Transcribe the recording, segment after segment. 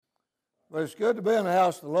But it's good to be in the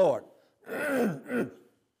house of the Lord.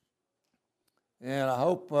 And I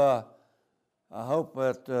hope that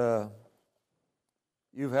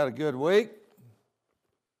you've had a good week.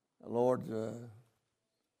 The Lord,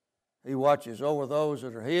 He watches over those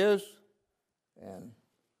that are His. And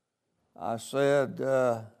I said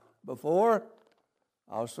before,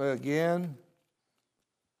 I'll say again,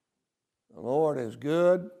 the Lord is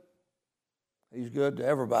good. He's good to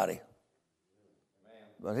everybody.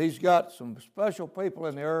 But He's got some special people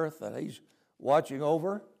in the earth that He's watching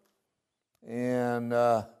over. And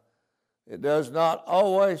it does not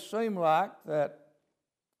always seem like that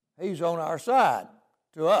He's on our side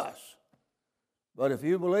to us. But if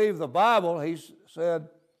you believe the Bible, He said,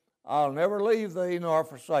 I'll never leave thee nor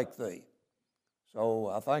forsake thee. So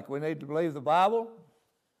I think we need to believe the Bible.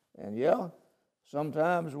 And yeah,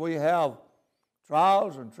 sometimes we have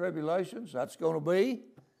trials and tribulations. That's going to be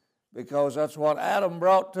because that's what Adam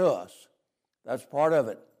brought to us. That's part of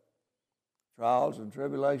it. Trials and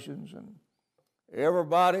tribulations. And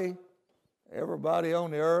everybody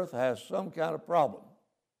on the earth has some kind of problem.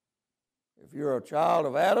 If you're a child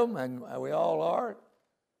of Adam, and we all are,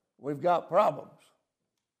 we've got problems.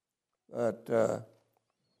 But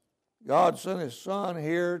God sent His Son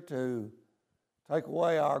here to take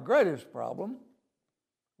away our greatest problem,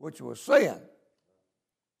 which was sin.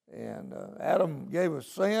 And Adam gave us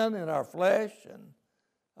sin in our flesh,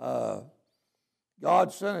 and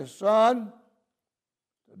God sent His Son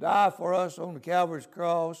to die for us on the Calvary's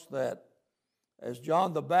cross, that, as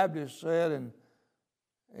John the Baptist said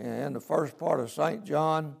in the first part of St.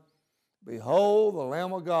 John, behold, the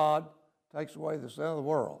Lamb of God takes away the sin of the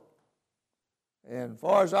world. And as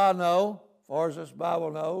far as I know, as far as this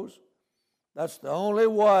Bible knows, that's the only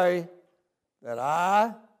way that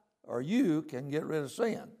I or you can get rid of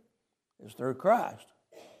sin, is through Christ.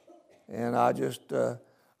 And I just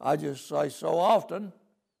say so often,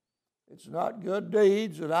 it's not good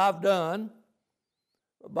deeds that I've done,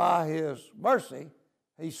 but by His mercy,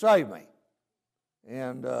 He saved me.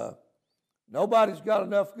 And nobody's got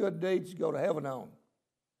enough good deeds to go to heaven on,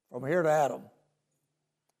 from here to Adam.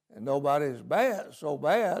 And nobody's so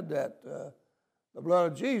bad that the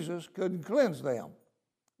blood of Jesus couldn't cleanse them.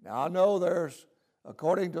 Now I know there's,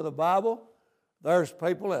 according to the Bible, there's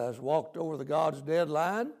people that has walked over the God's dead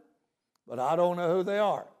line, but I don't know who they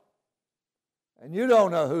are. And you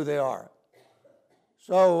don't know who they are.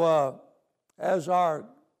 So as our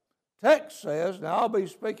text says, now I'll be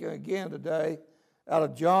speaking again today out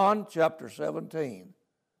of John chapter 17.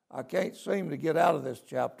 I can't seem to get out of this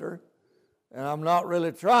chapter, and I'm not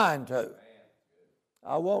really trying to.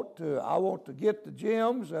 I want to get the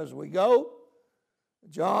gems as we go.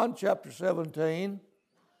 John chapter 17.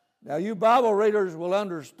 Now you Bible readers will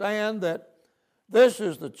understand that this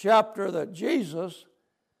is the chapter that Jesus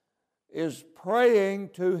is praying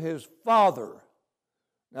to His Father.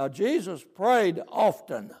 Now Jesus prayed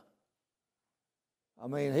often. I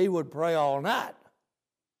mean, He would pray all night.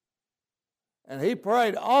 And He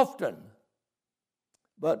prayed often.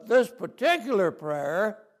 But this particular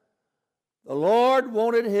prayer, the Lord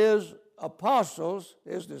wanted His apostles,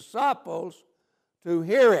 His disciples, to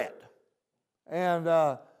hear it. And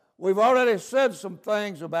we've already said some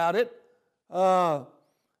things about it.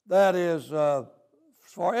 That is,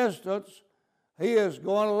 for instance, He is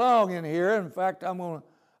going along in here. In fact,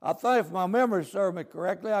 I think if my memory serves me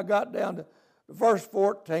correctly, I got down to verse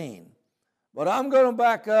 14. But I'm going to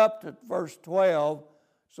back up to verse 12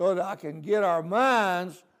 so that I can get our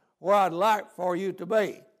minds where I'd like for you to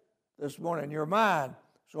be this morning, your mind.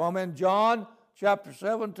 So I'm in John chapter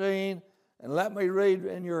 17, and let me read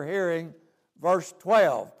in your hearing verse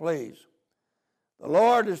 12, please. The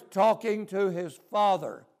Lord is talking to His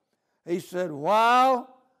Father. He said,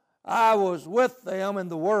 while I was with them in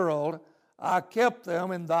the world, I kept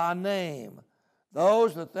them in Thy name.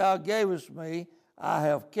 Those that Thou gavest me I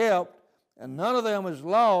have kept, and none of them is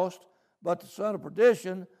lost, but the son of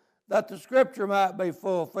perdition, that the Scripture might be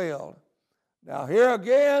fulfilled. Now here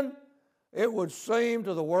again, it would seem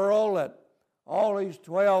to the world that all these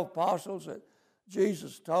 12 apostles that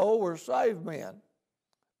Jesus told were saved men.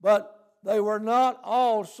 But they were not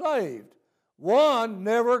all saved. One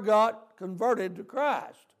never got converted to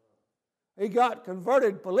Christ. He got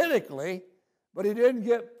converted politically, but he didn't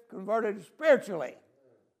get converted spiritually.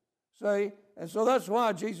 See? And so that's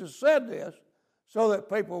why Jesus said this, so that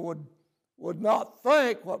people would not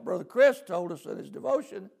think what Brother Chris told us in his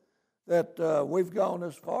devotion, that we've gone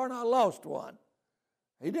this far and I lost one.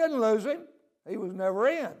 He didn't lose him. He was never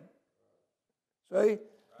in. See?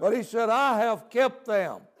 But he said, I have kept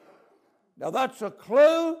them. Now that's a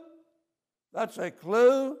clue. That's a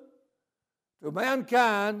clue to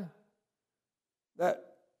mankind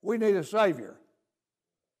that we need a Savior.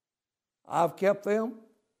 I've kept them.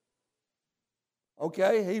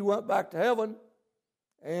 Okay, he went back to heaven,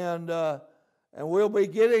 and we'll be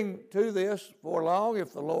getting to this before long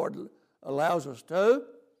if the Lord allows us to.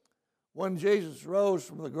 When Jesus rose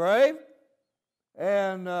from the grave,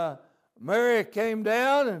 and Mary came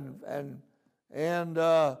down and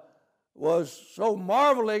was so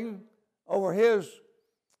marveling over his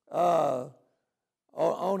on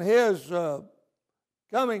his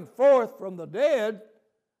coming forth from the dead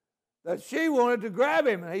that she wanted to grab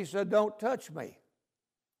him, and he said, "Don't touch me."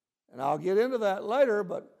 And I'll get into that later,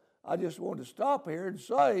 but I just wanted to stop here and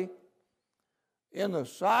say, in the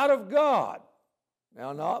sight of God,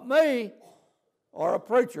 now not me or a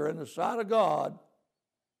preacher, in the sight of God,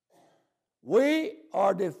 we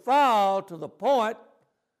are defiled to the point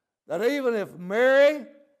that even if Mary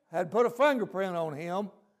had put a fingerprint on him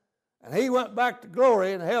and he went back to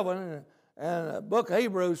glory in heaven, and the book of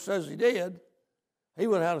Hebrews says he did, he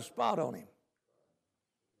would have had a spot on him.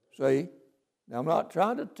 See? Now, I'm not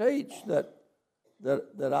trying to teach that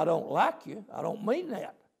I don't like you. I don't mean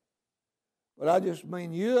that. But I just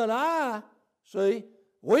mean you and I, see,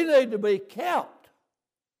 we need to be kept.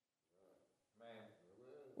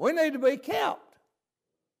 We need to be kept.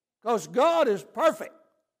 Because God is perfect.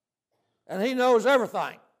 And He knows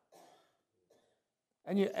everything.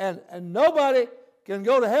 And nobody can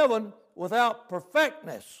go to heaven without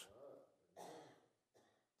perfectness.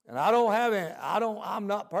 And I don't have any, I'm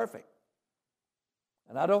not perfect.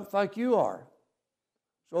 And I don't think you are.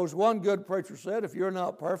 So as one good preacher said, if you're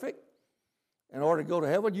not perfect, in order to go to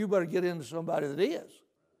heaven, you better get into somebody that is.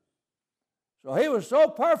 So he was so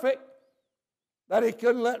perfect that he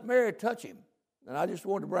couldn't let Mary touch him. And I just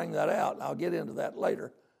wanted to bring that out, and I'll get into that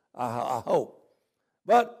later, I hope.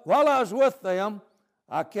 But while I was with them,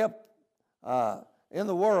 I kept, in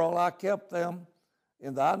the world, I kept them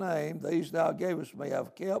in thy name. These thou gavest me I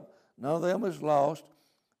have kept. None of them is lost,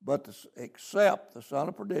 but except the son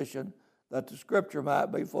of perdition, that the scripture might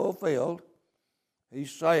be fulfilled.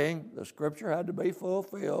 He's saying the scripture had to be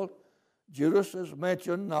fulfilled. Judas is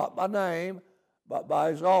mentioned not by name, but by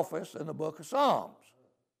his office in the book of Psalms.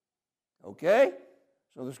 Okay?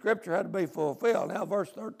 So the scripture had to be fulfilled. Now verse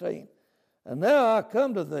 13. And now I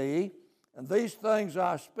come to thee, and these things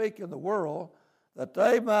I speak in the world, that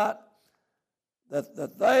they might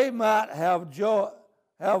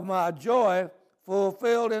have my joy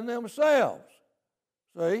fulfilled in themselves.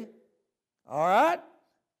 See? All right?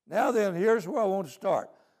 Now then, here's where I want to start.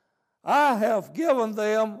 I have given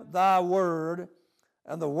them thy word,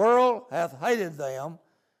 and the world hath hated them,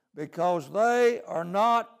 because they are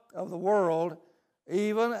not of the world,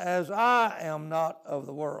 even as I am not of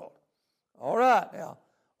the world. All right, now,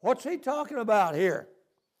 what's he talking about here?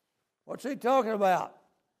 What's he talking about?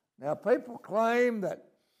 Now, people claim that,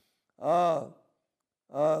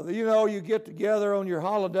 you get together on your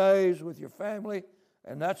holidays with your family,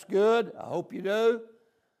 and that's good. I hope you do.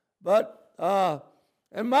 But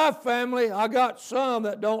in my family, I got some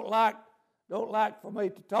that don't like for me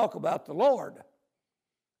to talk about the Lord.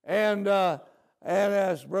 And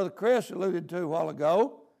as Brother Chris alluded to a while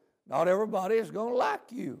ago, not everybody is going to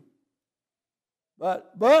like you.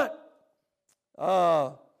 But the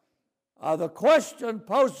question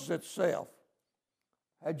poses itself: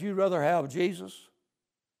 had you rather have Jesus?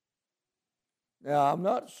 Now, I'm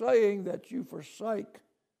not saying that you forsake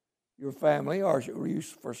your family or you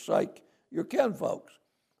forsake your kinfolks.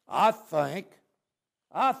 I think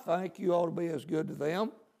you ought to be as good to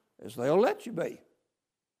them as they'll let you be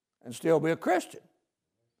and still be a Christian.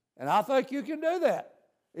 And I think you can do that.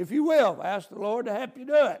 If you will, ask the Lord to help you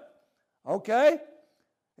do it. Okay?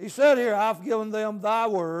 He said here, I've given them thy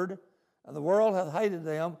word, and the world hath hated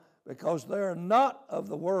them, because they are not of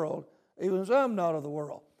the world, even as I'm not of the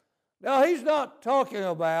world. Now, he's not talking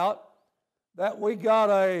about that we got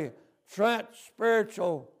a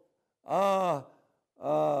trans-spiritual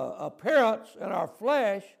appearance in our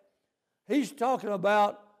flesh. He's talking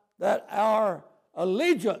about that our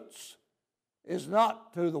allegiance is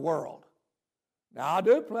not to the world. Now, I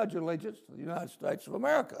do pledge allegiance to the United States of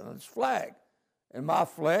America and its flag. In my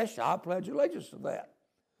flesh, I pledge allegiance to that.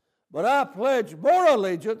 But I pledge more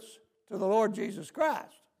allegiance to the Lord Jesus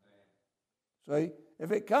Christ. See,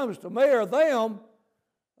 if it comes to me or them,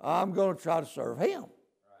 I'm going to try to serve Him.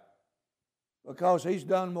 Because He's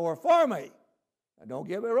done more for me. And don't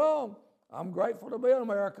get me wrong, I'm grateful to be an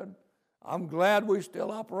American. I'm glad we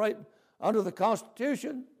still operate under the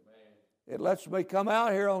Constitution. It lets me come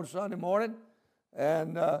out here on Sunday morning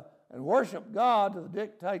and worship God to the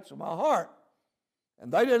dictates of my heart.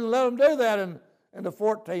 And they didn't let them do that in the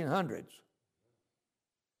 1400s.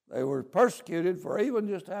 They were persecuted for even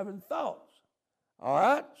just having thoughts. All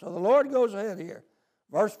right? So the Lord goes ahead here.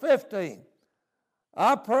 Verse 15.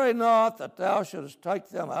 I pray not that thou shouldest take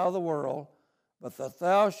them out of the world, but that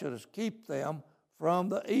thou shouldest keep them from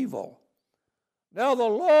the evil. Now the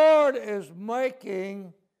Lord is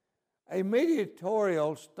making a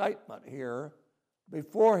mediatorial statement here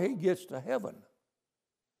before he gets to heaven.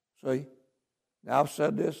 See? Now I've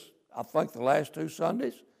said this, I think the last 2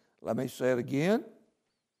 Sundays. Let me say it again.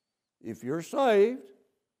 If you're saved,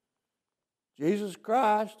 Jesus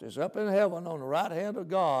Christ is up in heaven on the right hand of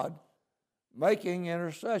God making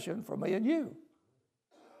intercession for me and you.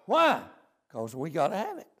 Why? Because we got to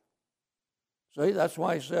have it. See, that's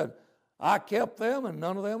why he said, I kept them and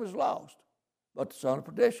none of them is lost, but the son of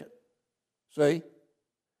perdition. See,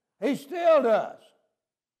 he still does.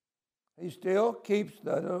 He still keeps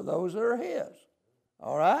those that are his.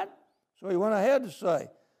 All right? So he went ahead to say,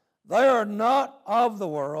 they are not of the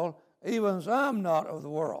world, even as I'm not of the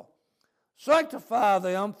world. Sanctify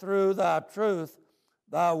them through thy truth.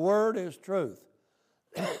 Thy word is truth.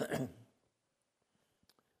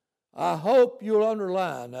 I hope you'll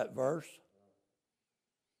underline that verse,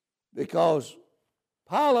 because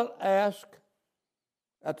Pilate asked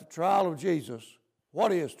at the trial of Jesus,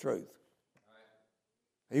 what is truth?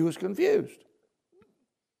 He was confused.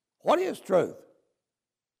 What is truth?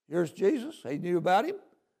 Here's Jesus. He knew about him.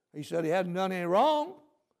 He said he hadn't done any wrong.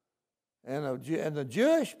 And the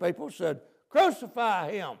Jewish people said,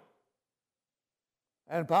 crucify him.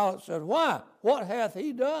 And Pilate said, why? What hath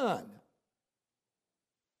he done?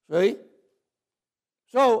 See?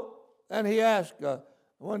 So, and he asked,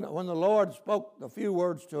 when the Lord spoke the few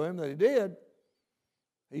words to him that he did,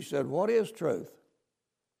 he said, what is truth?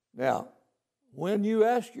 Now, when you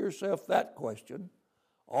ask yourself that question,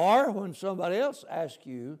 or when somebody else asks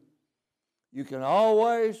you, you can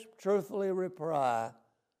always truthfully reply,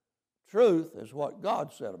 truth is what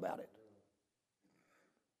God said about it.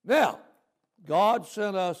 Now, God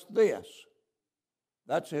sent us this.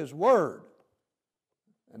 That's his word.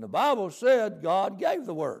 And the Bible said God gave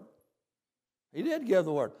the word. He did give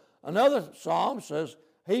the word. Another psalm says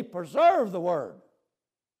he preserved the word.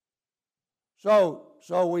 So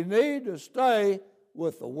we need to stay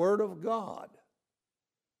with the word of God.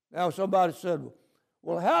 Now somebody said,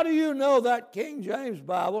 well, how do you know that King James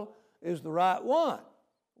Bible is the right one?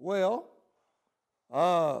 Well,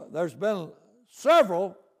 there's been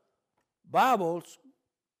several Bibles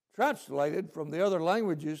translated from the other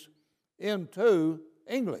languages into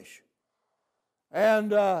English.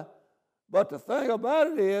 And but the thing about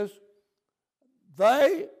it is,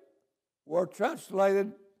 they were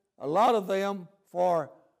translated, a lot of them,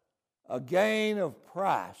 for a gain of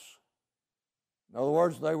price. In other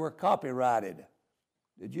words, they were copyrighted.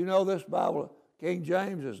 Did you know this Bible, King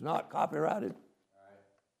James, is not copyrighted?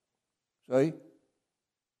 See?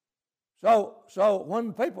 So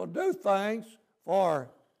when people do things for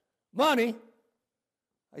money,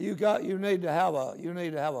 you need to have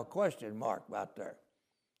a question mark right there.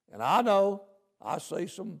 And I know I see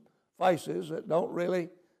some faces that don't really.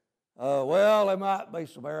 Well, there might be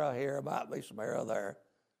some error here, might be some error there.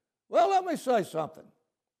 Well, let me say something.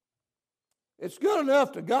 It's good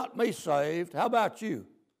enough to got me saved. How about you?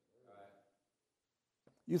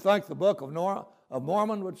 You think the Book of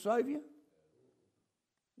Mormon would save you?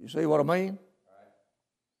 You see what I mean?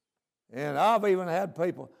 And I've even had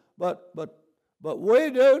people, but we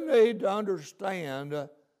do need to understand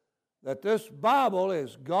that this Bible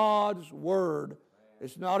is God's Word.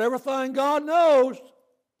 It's not everything God knows,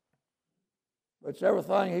 but it's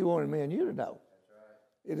everything He wanted me and you to know.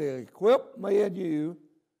 It equipped me and you,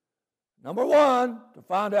 number one, to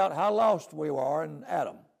find out how lost we were in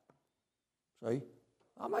Adam. See?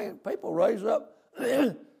 I mean, people raise up,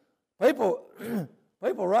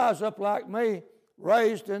 people rise up like me,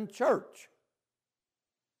 raised in church.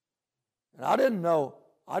 And I didn't know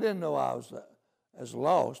I was as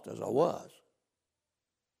lost as I was.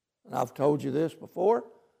 And I've told you this before.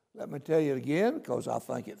 Let me tell you it again, because I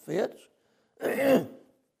think it fits.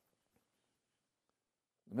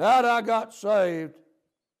 Now that I got saved,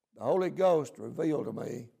 the Holy Ghost revealed to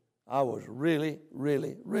me I was really,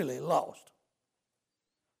 really, really lost.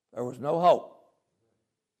 There was no hope.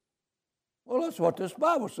 Well, that's what this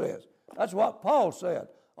Bible says. That's what Paul said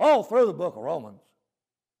all through the book of Romans.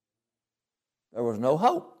 There was no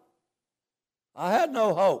hope. I had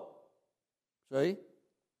no hope. See?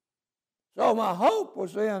 So my hope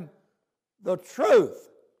was in the truth.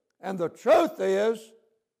 And the truth is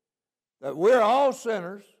that we're all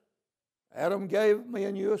sinners. Adam gave me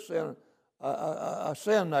and you a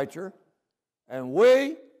sin nature.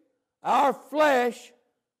 And our flesh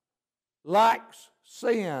likes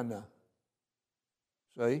sin.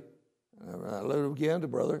 See? I alluded again to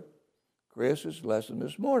Brother Chris's lesson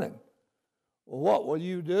this morning. Well, what will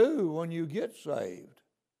you do when you get saved?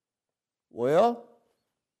 Well,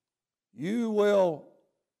 you will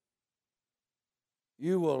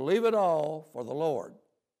leave it all for the Lord.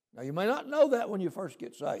 Now, you may not know that when you first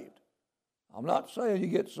get saved. I'm not saying you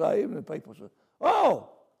get saved and people say, oh,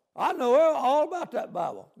 I know all about that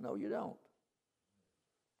Bible. No, you don't.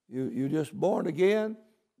 You're just born again.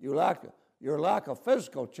 You're like a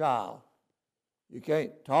physical child. You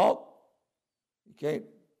can't talk. You can't,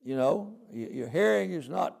 your hearing is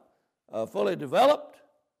not fully developed.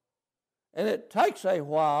 And it takes a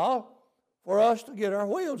while for us to get our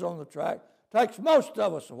wheels on the track. It takes most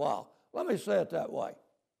of us a while. Let me say it that way.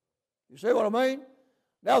 You see what I mean?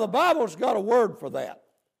 Now, the Bible's got a word for that,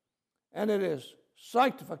 and it is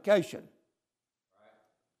sanctification.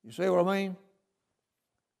 You see what I mean?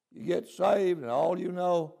 You get saved, and all you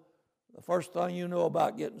know, the first thing you know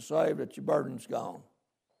about getting saved, that your burden's gone.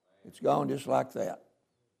 It's gone just like that.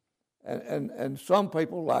 And some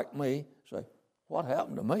people like me say, what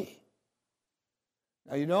happened to me?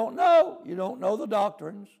 Now, you don't know. You don't know the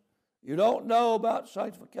doctrines. You don't know about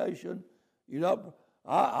sanctification.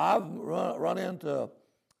 I've run into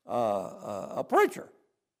a preacher,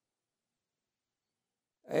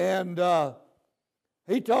 and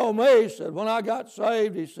he told me, he said, when I got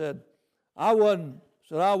saved, he said, I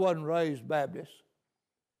wasn't raised Baptist.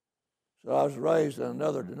 So I was raised in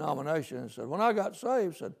another denomination, and said, when I got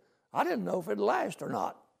saved, said, I didn't know if it'd last or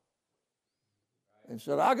not. And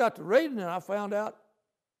said, I got to reading, and I found out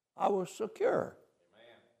I was secure.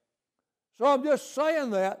 Amen. So I'm just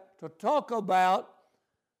saying that to talk about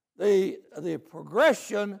the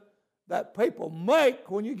progression that people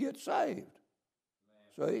make when you get saved.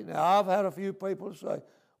 See, now I've had a few people say,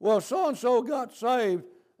 well, so-and-so got saved,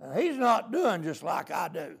 and he's not doing just like I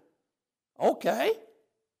do. Okay,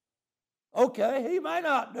 he may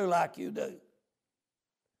not do like you do.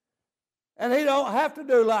 And he don't have to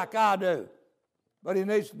do like I do, but he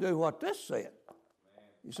needs to do what this said.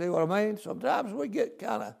 You see what I mean? Sometimes we get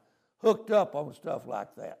kind of hooked up on stuff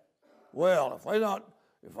like that. Well, if they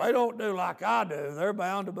don't do like I do, they're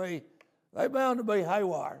bound to be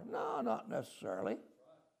haywire. No, not necessarily.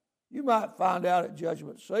 You might find out at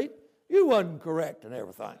judgment seat you wasn't correct in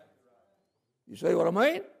everything. You see what I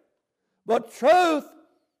mean? But truth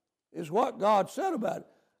is what God said about it.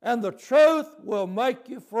 And the truth will make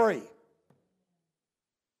you free.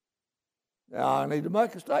 Now, I need to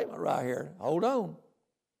make a statement right here. Hold on.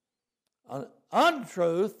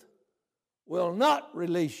 Untruth will not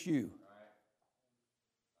release you.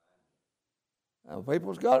 Now,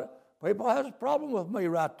 people has a problem with me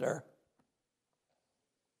right there.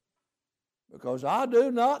 Because I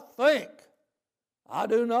do not think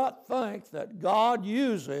that God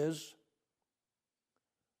uses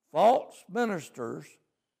false ministers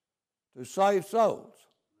to save souls.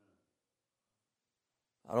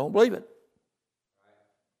 I don't believe it.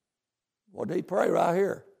 What did he pray right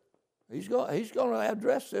here? He's going to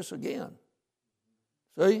address this again.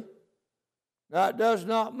 See? Now, it does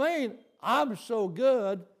not mean I'm so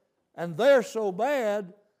good and they're so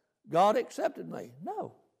bad, God accepted me.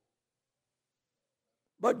 No.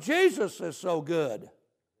 But Jesus is so good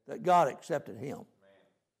that God accepted him.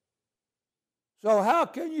 So how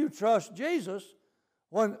can you trust Jesus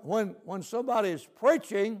when somebody is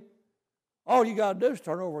preaching, all you got to do is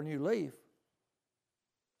turn over and you leave?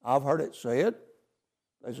 I've heard it said,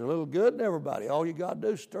 there's a little good in everybody. All you got to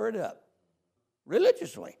do is stir it up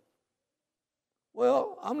religiously.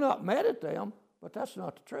 Well, I'm not mad at them, but that's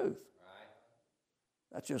not the truth.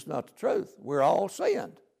 That's just not the truth. We're all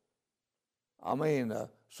sinned. I mean,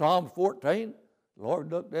 Psalm 14, the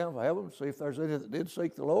Lord looked down from heaven and see if there's any that did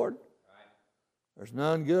seek the Lord. There's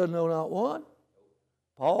none good, no, not one.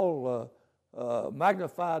 Paul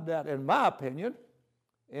magnified that, in my opinion,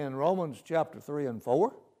 in Romans chapter 3 and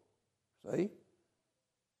 4. See?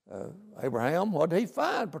 Abraham, what did he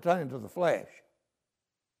find pertaining to the flesh?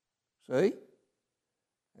 See?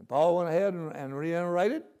 And Paul went ahead and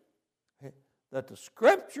reiterated that the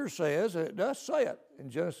Scripture says, and it does say it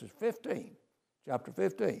in Genesis 15, chapter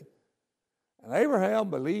 15, and Abraham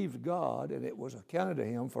believed God, and it was accounted to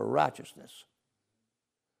him for righteousness.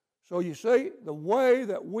 So you see, the way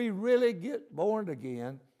that we really get born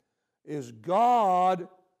again is God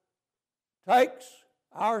takes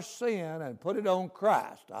our sin and put it on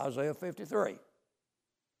Christ, Isaiah 53.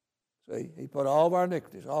 See, he put all of our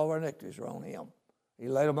iniquities are on him. He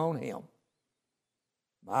laid them on him.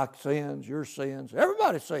 My sins, your sins,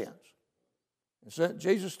 everybody's sins. And sent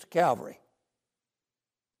Jesus to Calvary.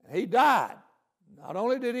 And he died. Not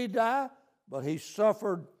only did he die, but he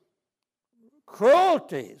suffered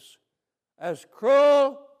cruelties as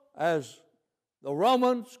cruel as the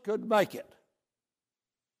Romans could make it.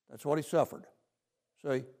 That's what he suffered.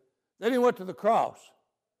 See? Then he went to the cross.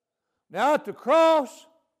 Now at the cross,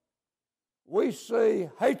 we see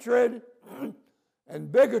hatred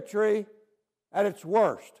and bigotry at its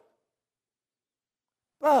worst.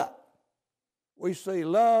 But we see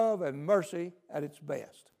love and mercy at its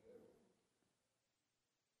best.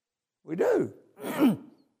 We do.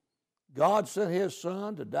 God sent His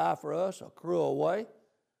Son to die for us a cruel way.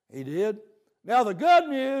 He did. Now the good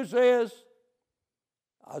news is,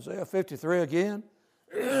 Isaiah 53 again,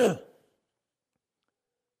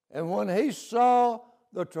 and when He saw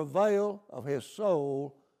the travail of His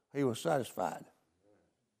soul, He was satisfied.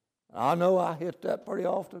 I know I hit that pretty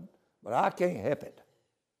often, but I can't help it.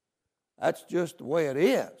 That's just the way it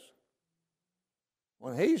is.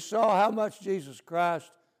 When He saw how much Jesus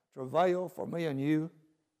Christ travailed for me and you,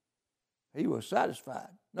 He was satisfied.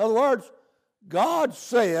 In other words, God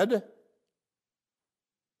said,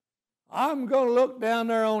 I'm going to look down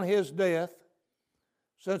there on His death,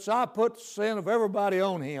 since I put the sin of everybody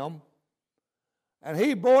on Him, and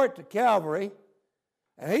He bore it to Calvary,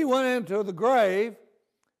 and He went into the grave,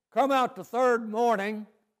 come out the third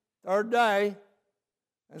day,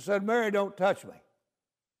 and said, Mary, don't touch me.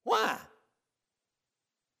 Why?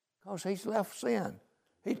 Because He's left sin.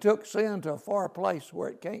 He took sin to a far place where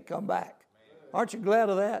it can't come back. Aren't you glad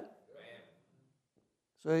of that?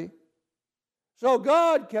 See? So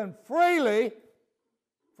God can freely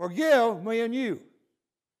forgive me and you.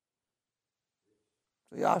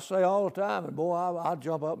 See, I say all the time, and boy, I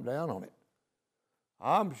jump up and down on it.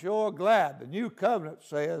 I'm sure glad the new covenant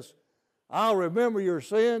says, I'll remember your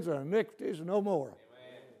sins and iniquities no more.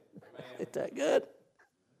 Amen. Isn't that good?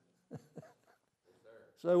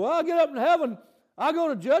 So, well, I get up in heaven, I go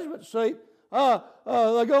to judgment seat. They're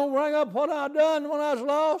going to bring up what I done when I was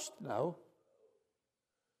lost? No.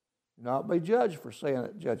 Not be judged for sin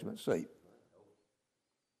at judgment seat.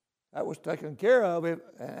 That was taken care of.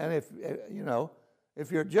 And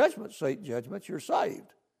if you're at judgment seat judgment, you're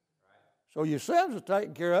saved. So your sins are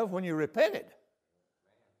taken care of when you repented.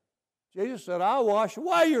 Jesus said, I'll wash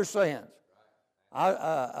away your sins.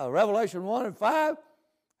 Revelation 1 and 5,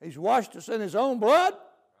 He's washed us in His own blood.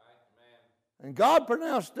 And God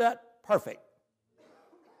pronounced that perfect.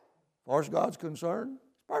 As far as God's concerned,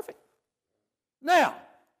 it's perfect. Now,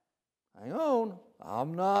 hang on,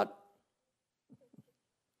 I'm not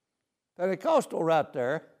Pentecostal right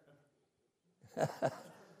there.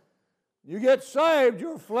 You get saved,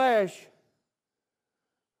 your flesh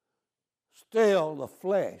the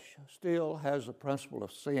flesh still has the principle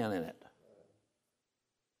of sin in it.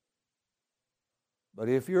 But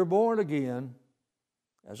if you're born again,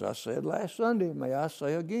 as I said last Sunday, may I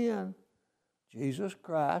say again, Jesus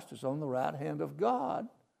Christ is on the right hand of God,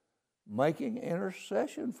 making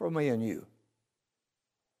intercession for me and you.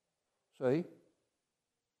 See?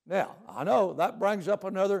 Now, I know that brings up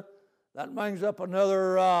another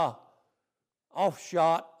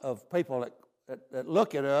offshot of people that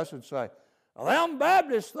look at us and say, well, them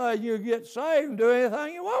Baptists say you get saved and do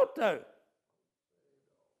anything you want to.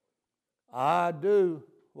 I do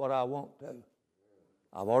what I want to.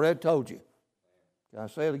 I've already told you. Can I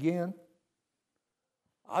say it again?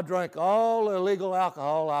 I drink all the illegal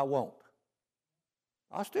alcohol I want.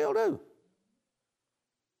 I still do.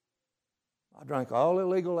 I drink all the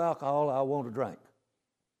illegal alcohol I want to drink.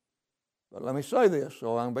 But let me say this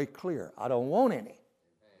so I can be clear. I don't want any.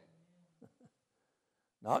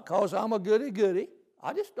 Not because I'm a goody-goody.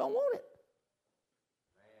 I just don't want it.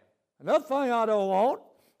 Another thing I don't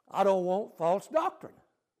want false doctrine.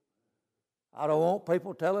 I don't want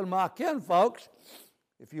people telling my kinfolks,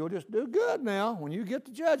 if you'll just do good now, when you get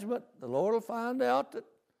to judgment, the Lord will find out that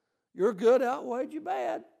your good outweighed your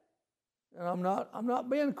bad. And I'm not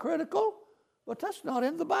being critical, but that's not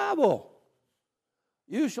in the Bible.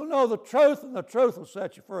 You shall know the truth, and the truth will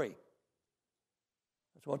set you free.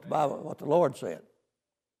 That's what the Lord said.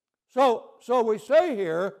 So we see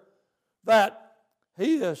here that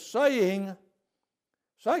He is saying,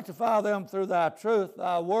 sanctify them through thy truth,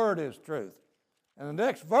 thy word is truth. And the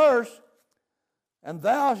next verse, and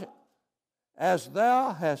as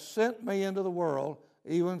thou hast sent me into the world,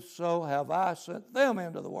 even so have I sent them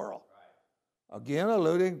into the world. Again,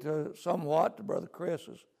 alluding to somewhat to Brother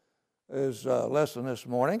Chris's lesson this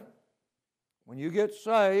morning. When you get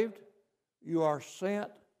saved, you are sent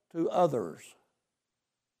to others.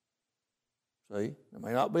 See, there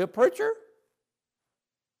may not be a preacher.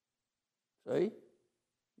 See,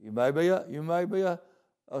 you may be a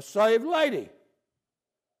saved lady.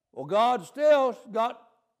 Well, God still got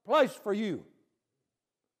place for you.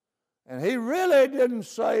 And He really didn't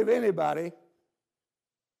save anybody,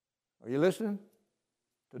 are you listening,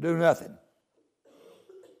 to do nothing.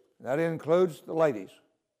 That includes the ladies.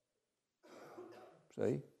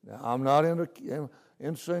 See? Now, I'm not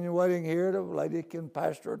insinuating here that a lady can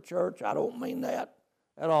pastor a church. I don't mean that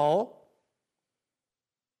at all.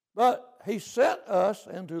 But He sent us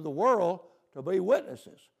into the world to be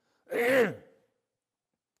witnesses. And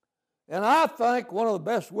I think one of the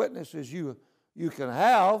best witnesses you can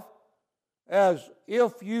have is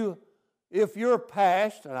if your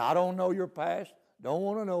past, and I don't know your past, don't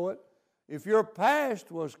want to know it, if your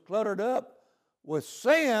past was cluttered up with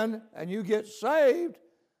sin and you get saved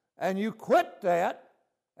and you quit that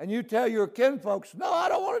and you tell your kinfolks, no, I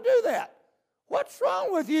don't want to do that. What's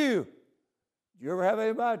wrong with you? Did you ever have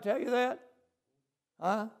anybody tell you that?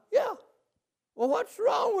 Huh? Yeah. Well, what's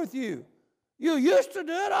wrong with you? You used to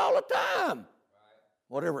do it all the time.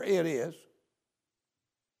 Whatever it is.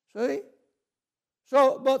 See?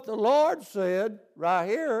 So, but the Lord said right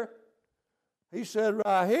here, He said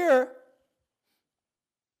right here,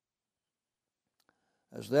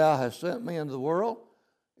 as thou hast sent me into the world,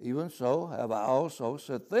 even so have I also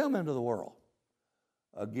sent them into the world.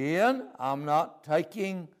 Again, I'm not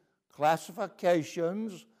taking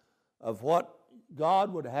classifications of what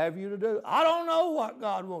God would have you to do. I don't know what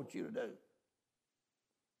God wants you to do.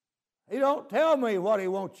 He don't tell me what He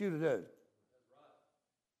wants you to do.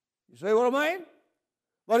 You see what I mean?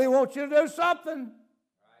 But He wants you to do something.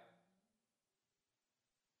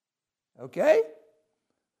 Okay?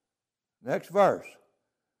 Next verse.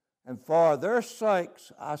 And for their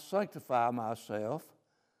sakes I sanctify myself,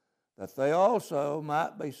 that they also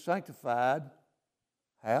might be sanctified.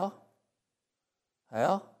 How?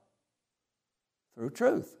 How? Through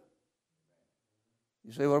truth.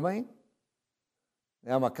 You see what I mean?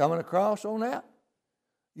 Now, am I coming across on that?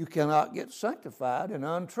 You cannot get sanctified in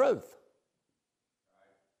untruth.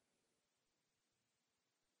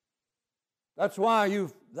 That's why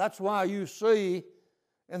you see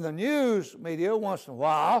in the news media once in a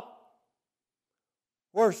while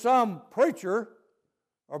where some preacher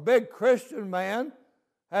or big Christian man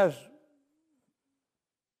has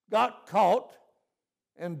got caught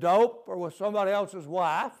in dope or with somebody else's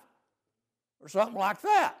wife or something like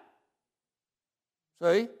that.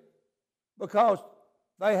 See? Because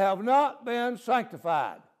they have not been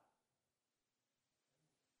sanctified.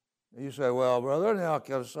 You say, well, brother, now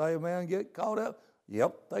can a saved man get caught up?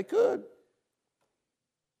 Yep, they could.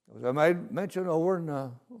 As I made mention over in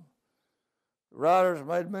the writers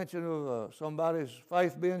made mention of somebody's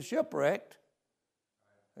faith being shipwrecked,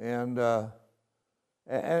 but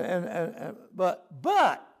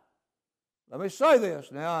let me say this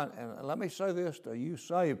now, and let me say this to you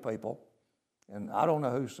saved people, and I don't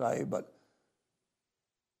know who's saved, but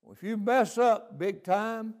if you mess up big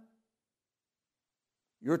time,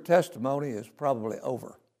 your testimony is probably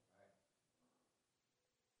over.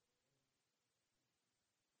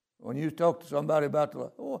 When you talk to somebody about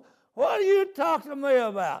what do you talk to me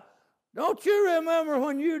about? Don't you remember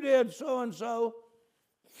when you did so-and-so?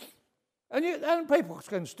 And people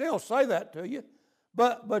can still say that to you,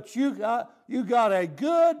 but you got a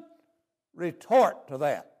good retort to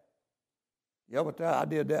that. Yeah, but I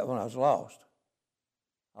did that when I was lost.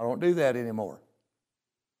 I don't do that anymore.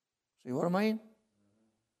 See what I mean?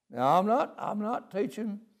 Now I'm not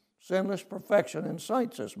teaching sinless perfection in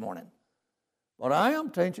saints this morning. But I am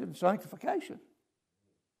teaching sanctification.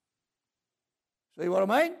 See what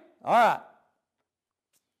I mean? All right.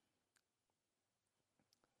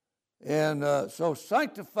 And so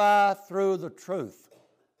sanctify through the truth.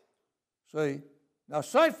 See? Now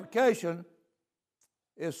sanctification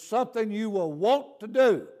is something you will want to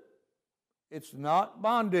do. It's not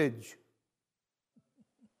bondage.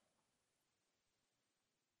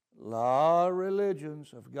 A lot of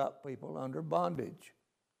religions have got people under bondage.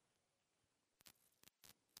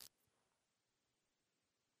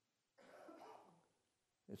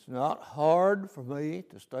 It's not hard for me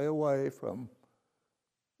to stay away from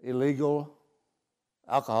illegal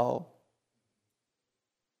alcohol,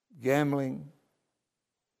 gambling,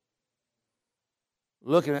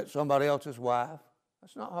 looking at somebody else's wife.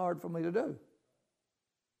 That's not hard for me to do.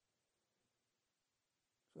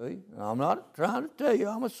 See, I'm not trying to tell you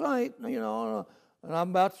I'm a saint, and I'm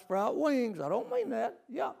about to sprout wings. I don't mean that.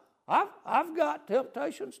 Yeah, I've got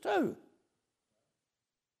temptations too.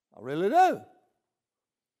 I really do.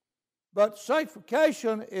 But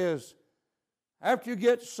sanctification is, after you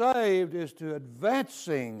get saved, is to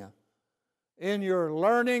advancing in your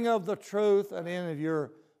learning of the truth and in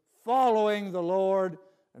your following the Lord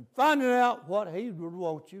and finding out what He would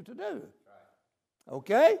want you to do.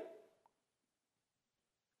 Okay?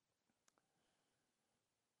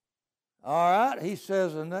 All right, he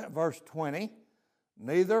says in that verse 20,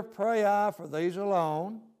 neither pray I for these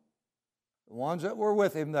alone, the ones that were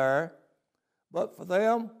with him there, but for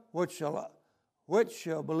them which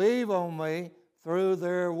shall believe on me through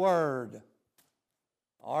their word.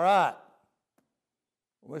 All right.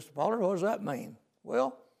 Well, Mr. Pollard, what does that mean?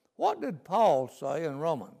 Well, what did Paul say in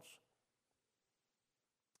Romans?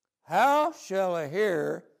 How shall I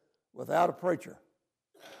hear without a preacher?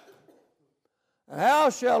 And how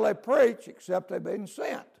shall they preach except they be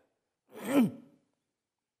sent? Now,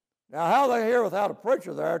 how they hear without a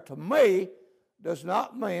preacher there, to me, does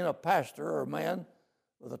not mean a pastor or a man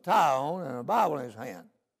with a tie on and a Bible in his hand.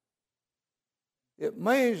 It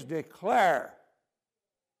means declare.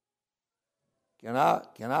 Can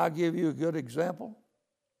I give you a good example?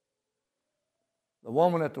 The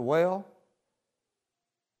woman at the well,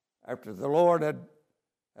 after the Lord had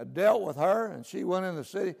dealt with her and she went in the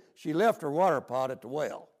city, she left her water pot at the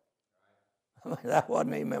well. I mean, that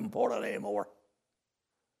wasn't even important anymore.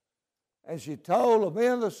 And she told the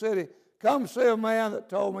men of the city, come see a man that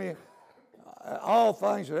told me all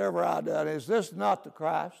things that ever I done. Is this not the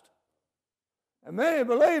Christ? And many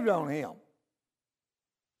believed on him.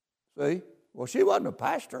 See? Well, she wasn't a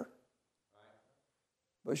pastor,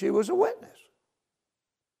 but she was a witness.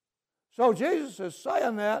 So Jesus is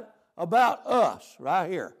saying that about us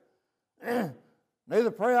right here.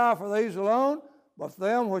 Neither pray I for these alone, but for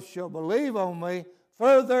them which shall believe on me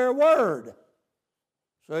through their word.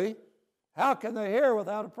 See? How can they hear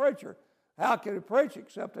without a preacher? How can they preach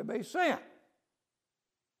except they be sent?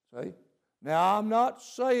 See? Now, I'm not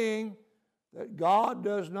saying that God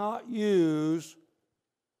does not use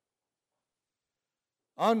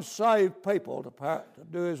unsaved people to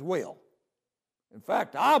do his will. In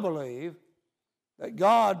fact, I believe that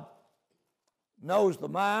God knows the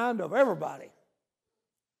mind of everybody.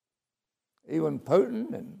 Even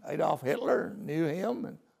Putin and Adolf Hitler knew him,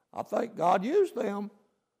 and I think God used them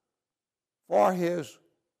for his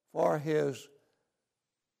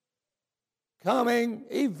coming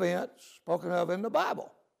events spoken of in the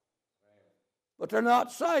Bible. But they're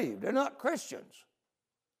not saved. They're not Christians.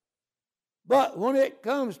 But when it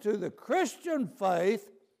comes to the Christian faith,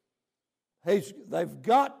 they've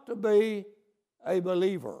got to be a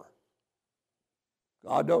believer.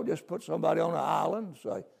 God don't just put somebody on an island and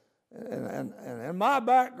say, and in my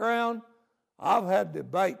background, I've had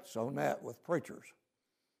debates on that with preachers.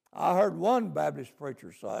 I heard one Baptist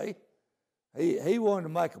preacher say, he wanted to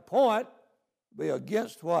make a point, be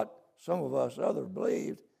against what some of us others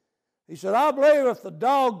believed. He said, I believe if the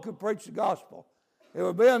dog could preach the gospel, it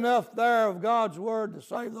would be enough there of God's word to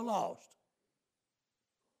save the lost.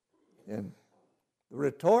 And the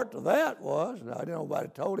retort to that was, and I didn't know nobody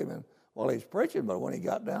told him while he's preaching, but when he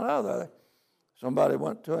got down out of there, somebody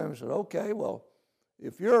went to him and said, okay, well,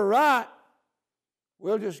 if you're right,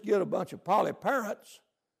 we'll just get a bunch of poly parrots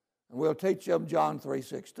and we'll teach them John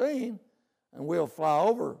 3:16, and we'll fly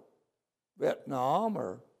over Vietnam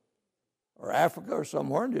or Africa or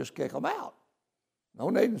somewhere and just kick them out. No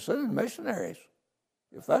need in sending missionaries,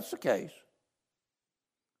 if that's the case.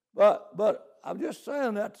 But I'm just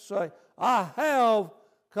saying that to say I have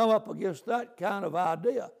come up against that kind of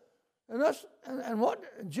idea. And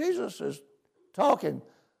what Jesus is talking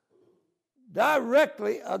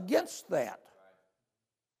directly against that.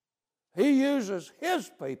 He uses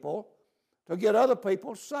his people to get other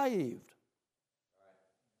people saved.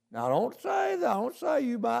 Now, don't say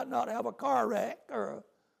you might not have a car wreck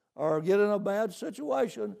or get in a bad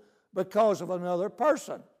situation because of another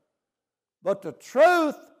person. But the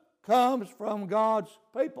truth comes from God's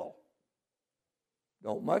people.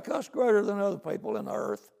 Don't make us greater than other people in the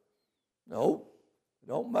earth. No.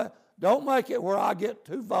 Don't make it where I get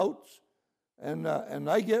 2 votes and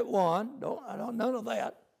they get 1. None of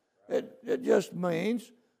that. It just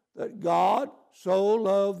means that God so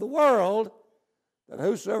loved the world that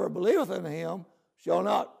whosoever believeth in him shall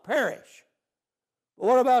not perish. But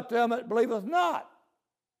what about them that believeth not?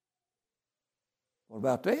 What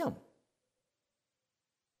about them?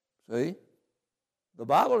 See? The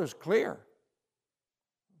Bible is clear.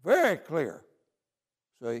 Very clear.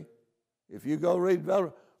 See? If you go read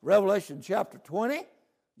Revelation chapter 20,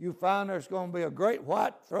 you find there's going to be a great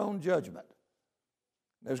white throne judgment.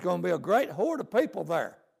 There's going to be a great horde of people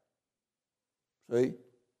there. See?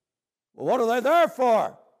 Well, what are they there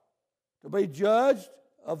for? To be judged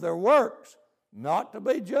of their works, not to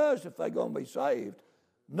be judged if they're going to be saved.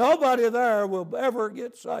 Nobody there will ever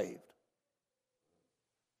get saved.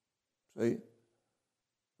 See?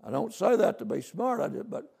 I don't say that to be smart,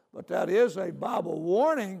 but that is a Bible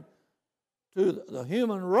warning to the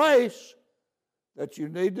human race that you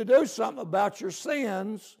need to do something about your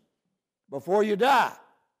sins before you die.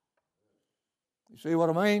 You see what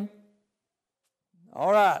I mean?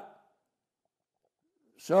 All right.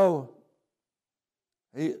 So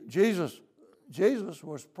Jesus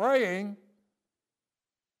was praying.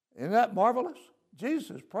 Isn't that marvelous?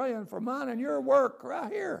 Jesus is praying for mine and your work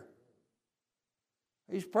right here.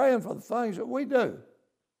 He's praying for the things that we do.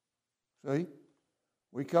 See?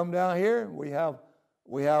 We come down here and we have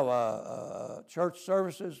church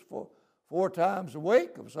services for 4 times a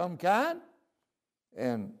week of some kind,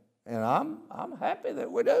 and I'm happy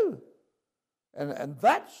that we do. And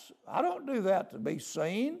that's, I don't do that to be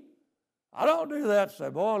seen. I don't do that to say,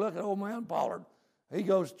 boy, look at old man Pollard. He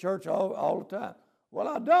goes to church all the time. Well,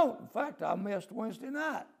 I don't. In fact, I missed Wednesday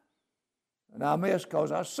night. And I missed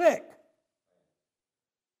because I was sick.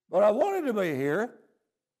 But I wanted to be here.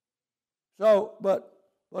 So, but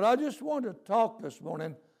I just wanted to talk this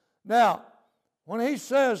morning. Now, when he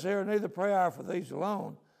says here, neither pray I for these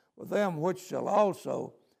alone, but them which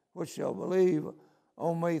shall believe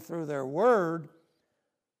on me through their word.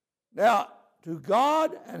 Now, to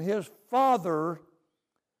God and his Father,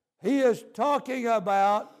 he is talking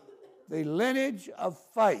about the lineage of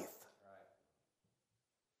faith.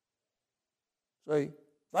 See,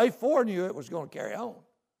 they foreknew it was going to carry on.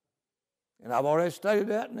 And I've already stated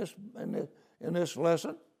that in this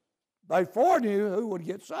lesson. They foreknew who would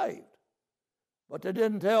get saved. But they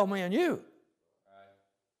didn't tell me and you.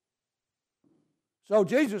 So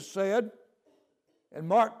Jesus said in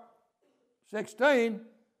Mark 16,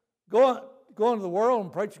 go into the world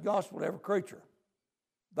and preach the gospel to every creature.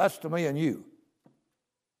 That's to me and you.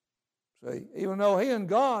 See, even though he and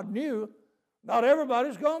God knew not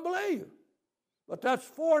everybody's going to believe. But that's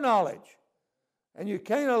foreknowledge. And you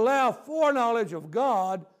can't allow foreknowledge of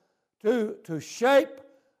God to shape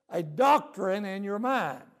a doctrine in your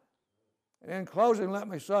mind. And in closing, let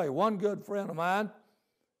me say, one good friend of mine,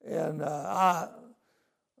 and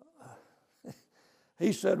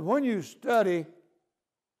he said, when you study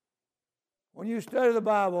the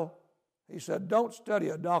Bible, he said, don't study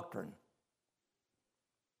a doctrine.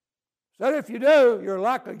 He said, if you do, you're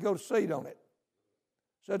likely to go to seed on it.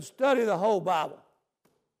 He said, study the whole Bible.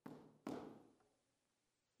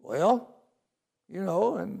 Well, you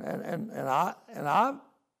know, and I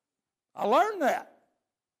learned that.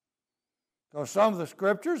 Because some of the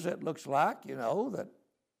scriptures, it looks like, you know, that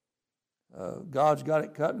God's got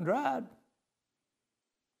it cut and dried.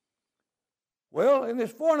 Well, in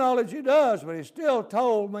this foreknowledge he does, but he still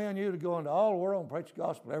told me and you to go into all the world and preach the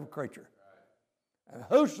gospel to every creature. And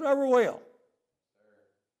whosoever will.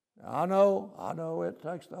 Now, I know it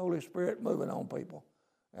takes the Holy Spirit moving on people.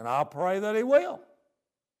 And I pray that he will.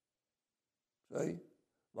 See?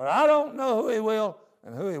 But I don't know who he will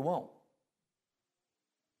and who he won't.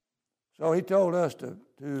 So he told us to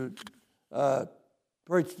teach to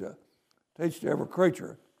every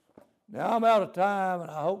creature. Now I'm out of time, and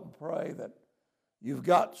I hope and pray that you've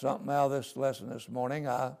got something out of this lesson this morning.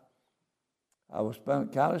 I was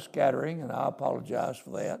kind of scattering, and I apologize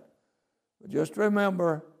for that. But just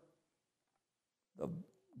remember,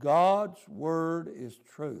 God's word is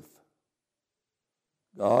truth.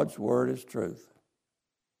 God's word is truth.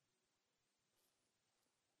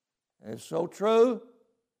 And it's so true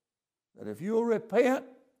that if you'll repent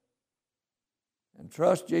and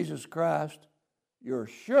trust Jesus Christ, you're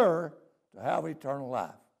sure to have eternal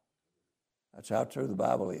life. That's how true the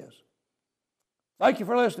Bible is. Thank you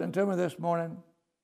for listening to me this morning.